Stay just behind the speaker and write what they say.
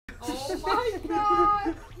my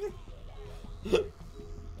god!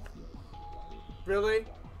 Really?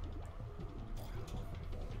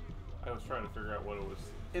 I was trying to figure out what it was.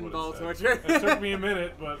 Involuntary. It took me a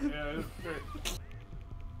minute, but yeah.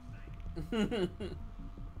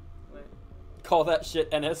 Call that shit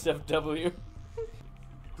NSFW.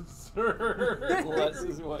 Sir. Less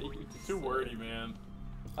is what you Too wordy, man.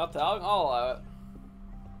 I'll allow it.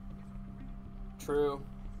 True.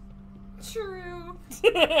 True.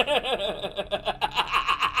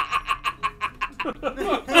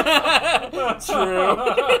 True.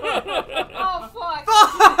 Oh fuck.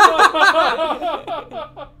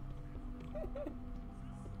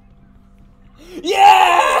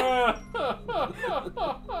 Yeah!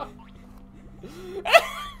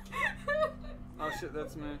 Oh shit,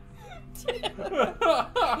 that's me. The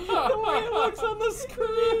way it looks on the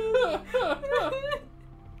screen.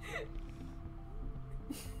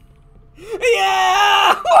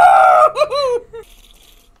 Yeah! Woo!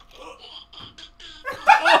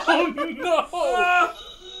 Oh no!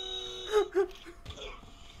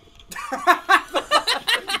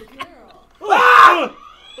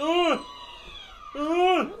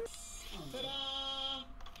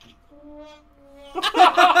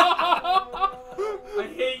 I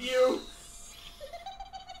hate you.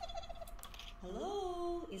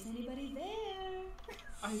 Hello? Is anybody there?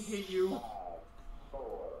 I hate you. 5,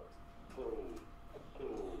 4, 3, 2,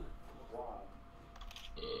 1.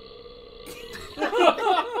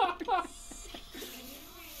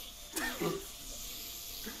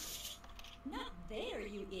 Not there,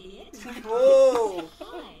 you idiot. Oh!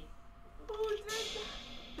 Hi.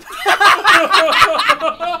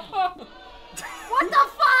 What the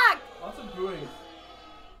fuck? Lots of booing.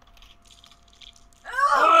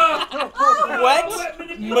 What?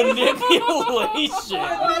 Manipulation.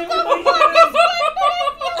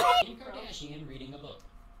 Kardashian reading a book.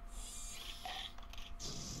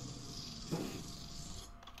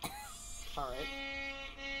 Alright.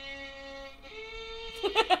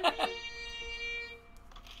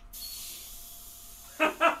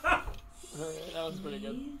 Alright, that was pretty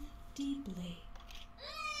good. Breathe deeply.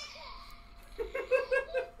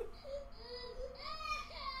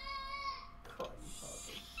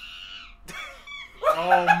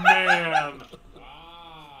 Oh man.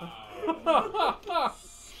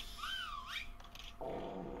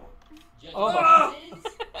 Oh.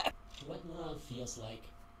 What love feels like.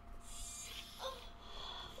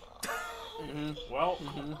 Well.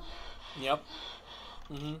 Yep.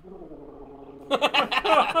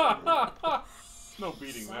 No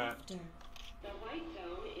beating that. Softer. The white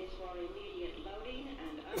zone is for immediate loading and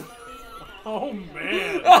unloading of passengers. Oh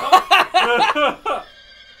man.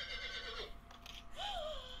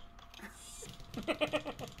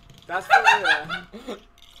 That's for real.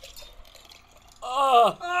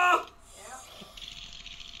 Oh.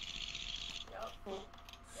 Yep.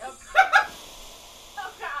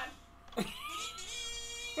 Oh god. I'm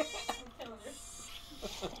killing her.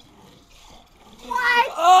 What?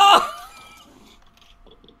 Oh.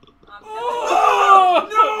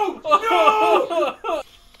 I'm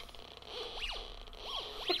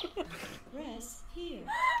Press here.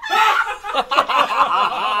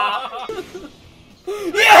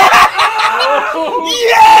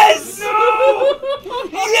 Yes! No!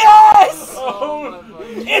 Yes! Oh,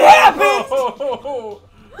 It happened! oh.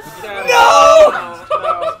 No!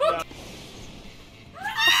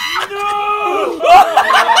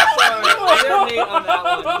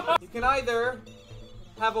 You can either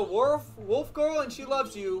have a wolf girl and she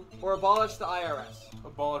loves you, or abolish the IRS.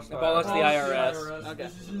 Abolish the Abolish the IRS. Okay.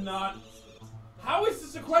 This is not. How is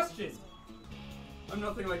this a question? I'm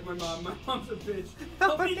nothing like my mom. My mom's a bitch.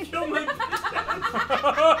 Help me kill my bitch.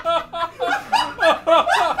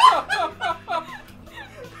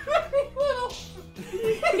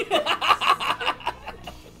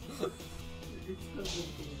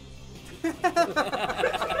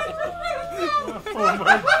 Oh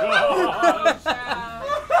my gosh.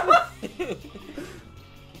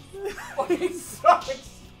 Oh, he sucks.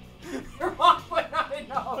 Your mom might not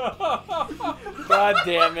know. God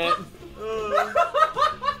damn it.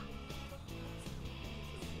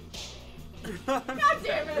 God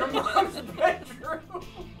damn it. Your mom's bedroom.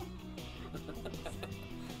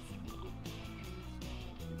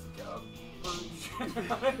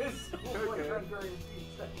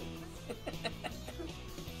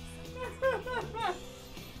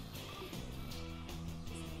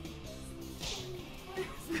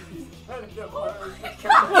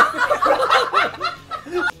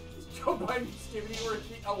 Joe Biden's giving you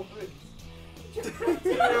the elephant.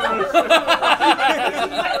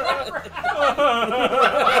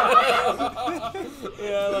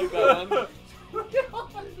 Yeah, I like that one.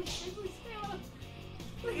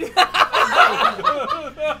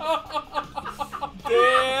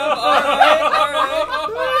 Damn, alright.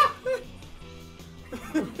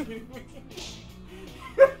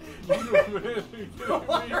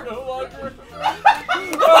 No longer.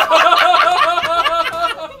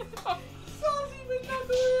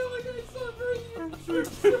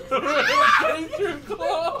 Ancient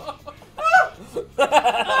claw. Oh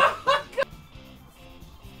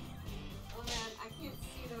man, I can't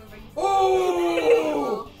see them if I can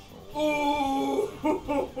Oh!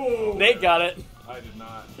 Oh! Nate got it. I did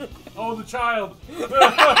not. Oh, the child.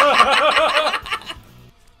 I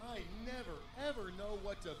never ever know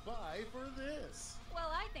what to buy for this.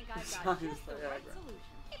 Well, I think I've got Sounds just the like right Viagra. solution.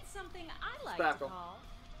 It's something I like Spackle. to call.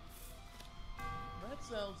 That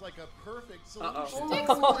sounds like a perfect Uh-oh. solution.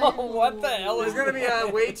 What the hell There's is gonna be a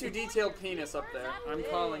way too detailed penis up there. I'm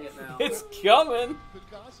calling it now. It's coming.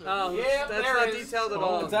 Picasso. Oh, yeah, that's there not it is. detailed at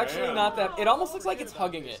all. It's actually man. not that. It almost looks like it's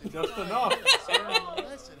hugging it. Just enough.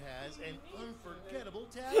 Unless it has an unforgettable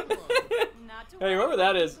tagline. Not to Hey, whoever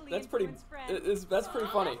that is, worry, that's pretty. influence friends. That's pretty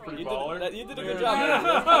funny. Pretty You baller. did, you did a good Yeah.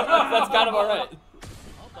 job. That's kind of alright.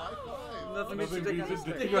 I'll buy 5. Nothing makes you Nothing dick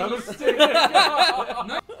on beats the a stick. dick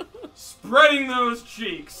on a stick. Spreading those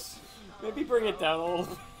cheeks. Maybe bring it down a little.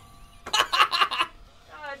 God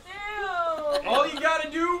damn! All you gotta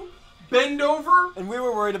do, bend over And we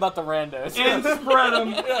were worried about the randos. and spread them.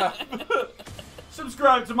 Yeah.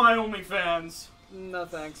 Subscribe to my OnlyFans. No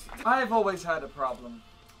thanks. I've always had a problem.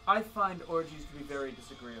 I find orgies to be very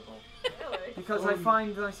disagreeable. Really? Because I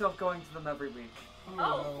find myself going to them every week.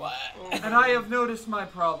 Oh. And I have noticed my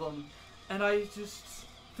problem. And I just,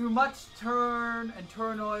 through much turn and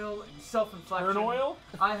turmoil and self-inflection, Turn oil?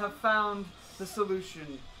 I have found the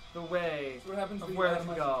solution, the way What happens of where to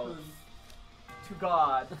go. To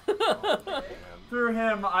God. Through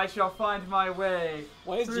him I shall find my way.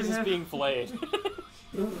 Why is Through Jesus him- being flayed?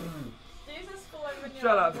 Jesus Fleming,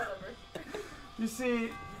 Shut up. whatever. You see,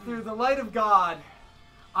 through the light of God,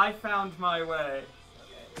 I found my way.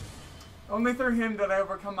 Only through him did I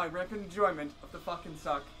overcome my rampant enjoyment of the fucking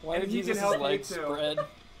suck. Why and did he Jesus' can help you legs too. spread?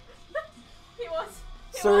 He was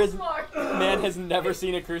Sir, his smart. man has never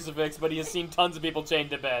seen a crucifix, but he has seen tons of people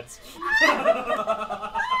chained to beds.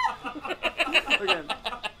 Again.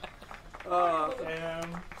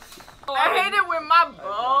 Damn. I hate it when my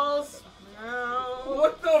balls smell.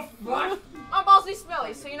 What the fuck? My balls be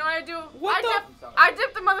smelly, so you know what I do? What I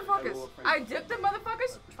dip the motherfuckers. I dip the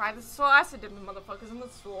motherfuckers. Try the sauce. I dip the motherfuckers in the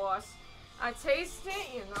sauce. I taste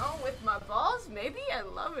it, you know, with my balls. Maybe I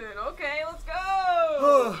love it. Okay, let's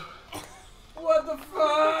go. What the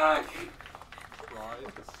fuck? Try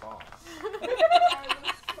the sauce.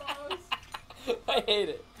 I hate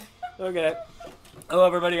it. Okay. Hello,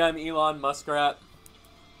 everybody. I'm Elon Muskrat.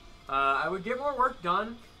 I would get more work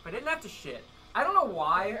done, but I didn't have to shit. I don't know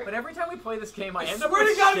why, but every time we play this game, I end up Swear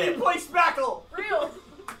with to God, shit. you play Spackle. Real shit.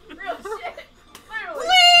 Literally.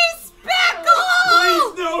 Please,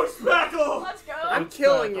 Please, no Spackle. Let's go. I'm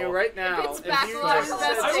killing you right now. If it's you Spackle, just I'm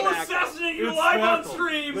said best I will Spackle. assassinate you It's live on Spackle.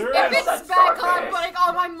 stream. There If is. it's back on, putting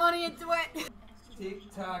all my money into it. Tick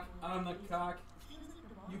tock on the cock.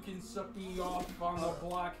 You can suck me off on the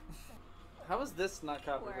block. How is this not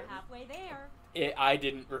We're copyrighted? halfway there. I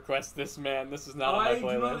didn't request this, man. This is not on I my do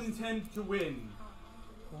not playlist. intend to win.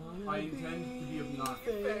 I intend to be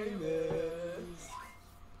obnoxious.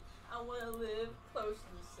 I want to live close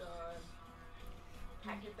to the sun.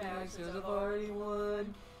 Pack your bags. I've already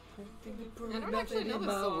won. I don't actually know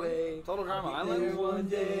this song. Total Drama Island. One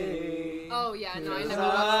day. Oh yeah, no, I never I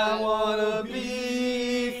watched wanna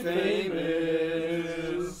be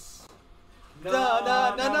famous. Da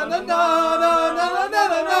da da da da da da da da da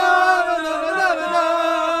da da.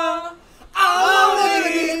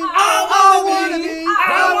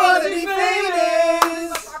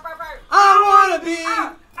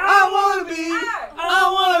 I wanna be famous. I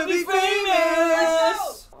wanna be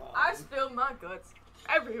famous. I spilled my guts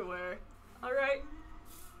everywhere. All right.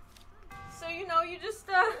 So you know, you just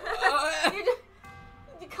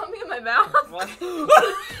you come in my mouth. What?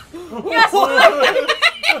 Yes. What?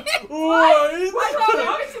 What? Let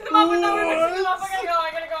me see them up and down. Let me see them up. I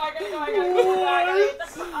gotta go. I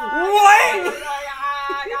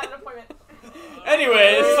got an appointment.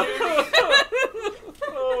 Anyways.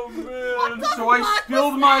 Oh man. So I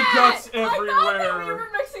spilled my guts I thought that we everywhere. were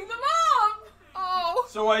mixing them up. Oh.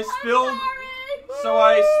 So I I'm spilled. sorry. So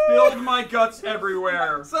I spilled my guts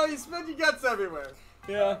everywhere. So you spilled your guts everywhere.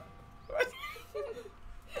 Yeah.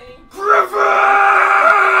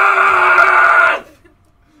 Griffin!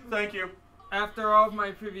 Thank you. After all of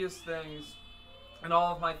my previous things, and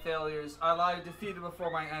all of my failures. I lie defeated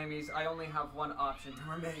before my enemies. I only have one option to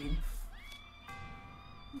remain.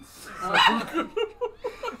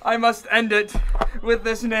 I must end it with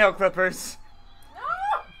this nail clippers. No!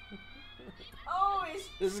 Oh,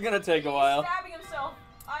 This is gonna take a while. He's stabbing himself.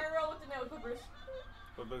 IRL with the nail clippers.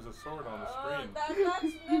 But there's a sword on the screen. That's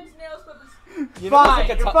nail clippers. You know, Fine,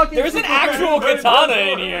 there's, you a fucking there's an stupid actual bitch. katana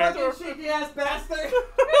in here. You shaky ass bastard!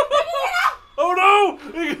 Oh no!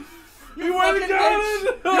 He went fucking and got bitch!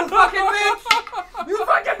 it! You fucking bitch! You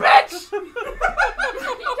fucking bitch!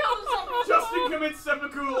 He killed himself. Justin commits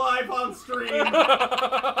seppuku live on stream.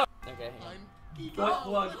 Okay. Butt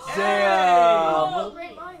plug. Damn. Oh,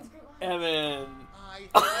 great minds, great minds. Evan.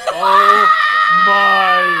 Oh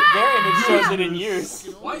my! Their image shows it in use.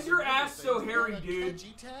 Why is your ass so hairy, dude?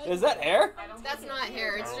 Is that hair? That's not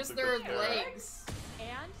hair, it's just their legs.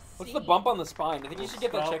 And What's the bump on the spine? I think you should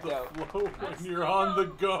get that Stop checked the out. flow when you're on the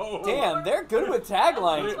go. Damn, they're good with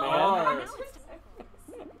taglines, They man. are.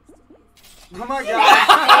 Oh my god!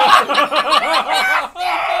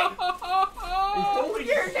 Holy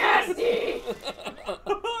You're nasty!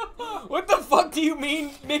 What the fuck do you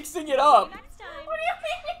mean mixing it up? next time. What do you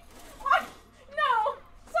mean? What? No!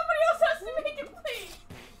 Somebody else has to make it, please!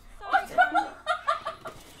 What the?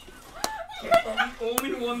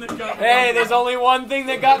 only one that got Hey, there's only one thing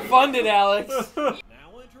that got funded, Alex. Now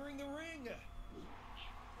entering the ring.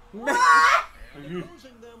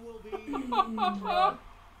 Losing them will be.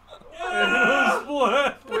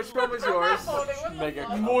 Split. Which one was yours?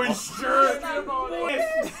 Mega Moisture.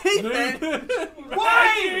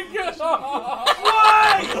 Why?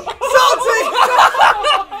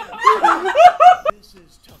 This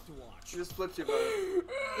is tough to watch. You just flipped your butt.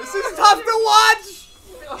 This is tough to watch!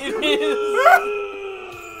 It is.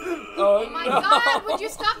 Oh my god, would you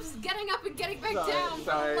stop getting up and getting back down, for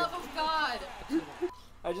sorry. the love of God?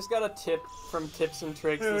 I just got a tip from Tips and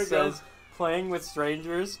Tricks Here that we go. says, playing with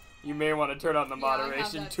strangers, you may want to turn on the Yeah, I have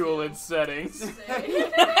moderation that tool too. in settings.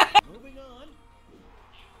 Moving on.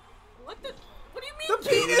 What do you mean? The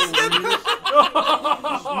penis!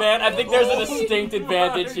 Man, I think there's a distinct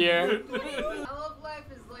advantage here. I love life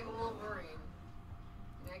is like a Wolverine.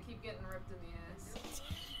 And I keep getting ripped in the ass.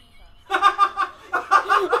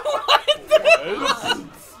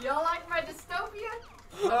 Y'all like my dystopia?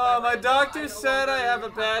 My doctor said I have a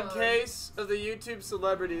bad case of the YouTube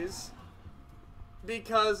celebrities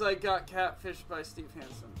because I got catfished by Steve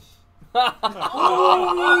Hansen.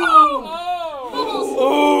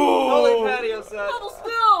 Holy patio set. Double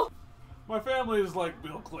still! My family is like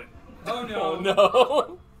Bill Clinton. Oh no. Oh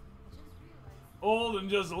no. Old and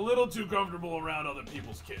just a little too comfortable around other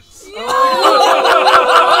people's kids.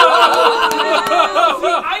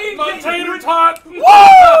 My tater tot!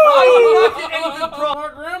 My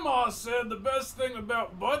grandma said the best thing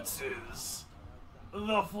about butts is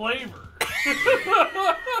the flavor.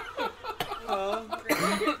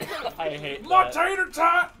 I hate My that. tater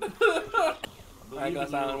tot! Alright,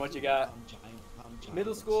 Glass Island, what you got?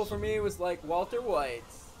 Middle school for me was like Walter White.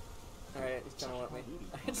 Alright, he's trying to let me.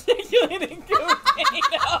 Articulating cocaine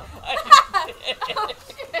out my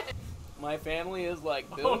dick. My family is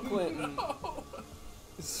like Bill Clinton. No.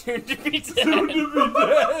 Soon to be dead. Soon to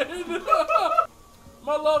be dead.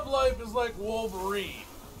 My love life is like Wolverine.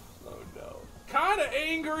 Oh no. Kinda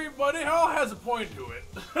angry, but it all has a point to it.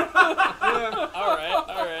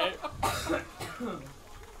 Alright.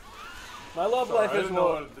 My love life I is didn't know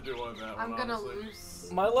what to do on that I'm one, gonna honestly. lose.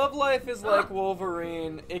 My love life is like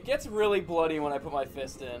Wolverine. It gets really bloody when I put my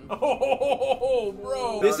fist in. Oh,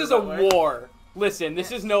 bro. This is a war. Listen,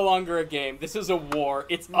 this is no longer a game. This is a war.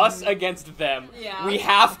 It's us against them. Yeah. We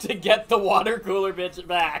have to get the water cooler bitch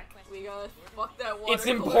back. We gotta fuck that water It's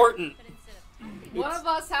cooler. important. One of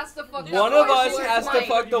us has to fuck One that of water us cooler has to tonight.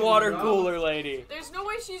 fuck the water cooler lady. There's no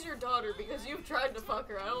way she's your daughter because you've tried to fuck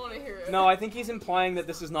her. I don't want to hear it. No, I think he's implying that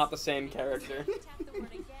this is not the same character. Tap the word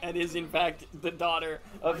again. And is in fact the daughter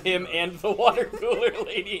of him and the water cooler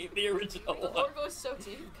lady, the original The one. lore goes so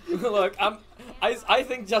deep. Look, I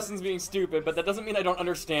think Justin's being stupid, but that doesn't mean I don't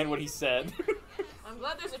understand what he said. I'm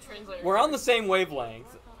glad there's a translator. We're on the same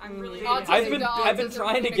wavelength. I'm really. I've been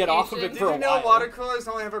trying to get off of it Did for a you know while. water coolers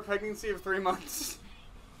only have a pregnancy of 3 months?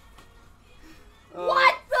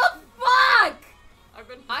 What the fuck? I've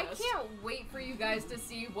been I possessed. can't wait for you guys to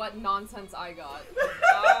see what nonsense I got.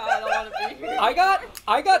 I don't want to be here.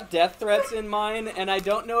 I got death threats in mine, and I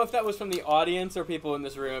don't know if that was from the audience or people in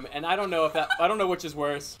this room, and I don't know which is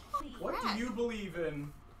worse. What do you believe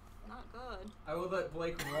in? Not good. I would let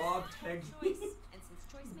Blake rob Peg. Choice. And since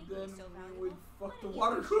choice making Then is so we valuable, would fuck the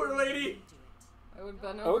water cooler lady. I would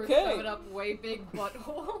bend over, Okay. shove it up way big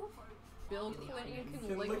butthole. Bill Clinton can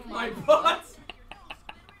Can lick lick my my butt.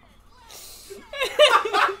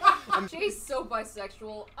 Jay's so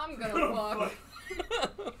bisexual. I'm gonna fuck.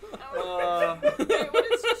 Wait, what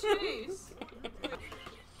is Chase?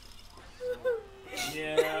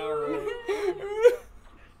 Yeah, alright.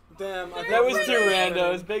 Damn, That was too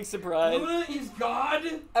randos. Big surprise. Luna is God?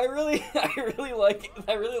 I really like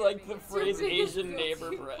the phrase biggest Asian guilty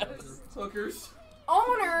neighbor press. Hookers.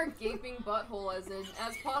 Owner, gaping butthole as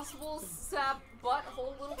possible sap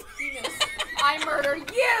butthole little penis. I murder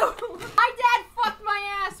you! My dad fucked my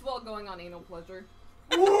ass while going on anal pleasure.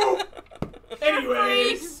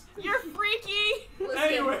 Anyways. You're freaky. Listen,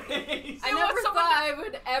 Anyways. I never thought I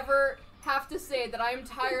would ever have to say that I am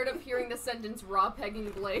tired of hearing the sentence raw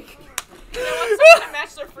pegging Blake. You want someone to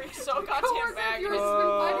match their freak so goddamn Coworker bad. of yours You're has been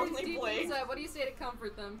only fighting deep Blake. inside. What do you say to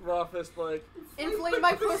comfort them? Raw fist Blake. Inflate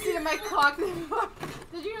my pussy to my cock.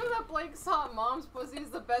 Did you know that Blake thought mom's pussy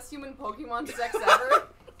is the best human Pokemon sex ever?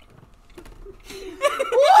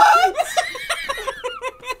 What?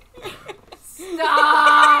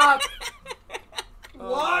 Stop!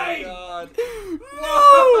 Why? God.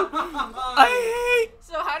 No! I hate.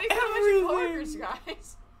 So how do you come with your coworkers,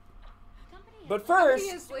 guys? But first,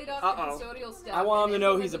 He has laid off uh-oh. the custodial staff. I want him and to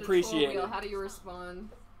know he's implemented a chore appreciated. wheel. How do you respond?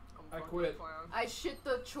 I quit. I shit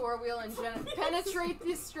the chore wheel and penetrate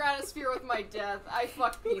the stratosphere with my death. I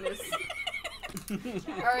fuck penis.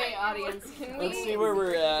 Alright, audience, can we... Let's see where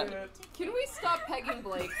we're at. Can we stop pegging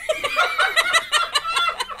Blake?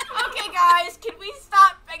 Okay, guys, can we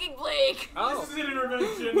stop begging Blake? Oh. This is an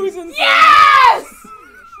intervention. Who's in? Yes!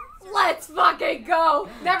 Let's fucking go!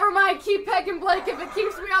 Never mind, keep pegging Blake if it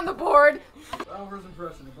keeps me on the board. Oliver's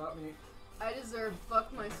impression about me. I deserve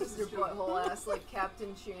fuck my sister butthole ass like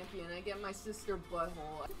Captain Champion. I get my sister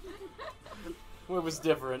butthole. What was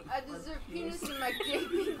different? I deserve penis in my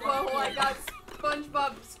gaping butthole. I got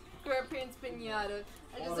SpongeBob SquarePants pinata.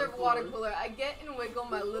 I deserve water cooler. I get and wiggle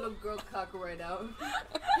my little girl cock right out.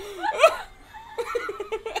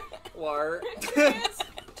 War.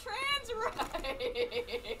 Trans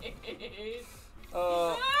right.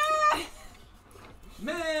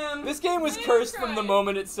 Man! This game was cursed from the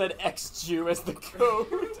moment it said ex-Jew as the code.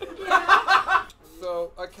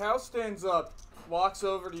 So a cow stands up, walks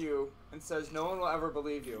over to you, and says, "No one will ever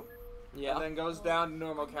believe you." Yeah. And then goes down to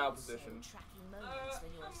normal cow position.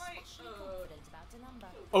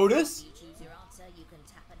 Otis?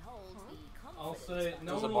 I'll say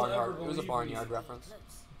no It was a one will ever barnyard. It believe was a barnyard me, reference.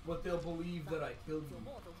 but they'll believe that I killed you.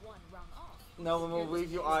 No one will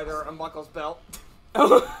believe you either. Unbuckles belt.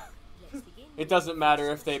 It doesn't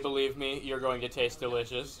matter if they believe me. You're going to taste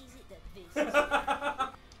delicious. Oh my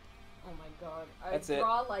god. I That's it.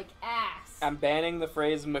 draw like ass. I'm banning the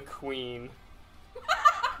phrase McQueen.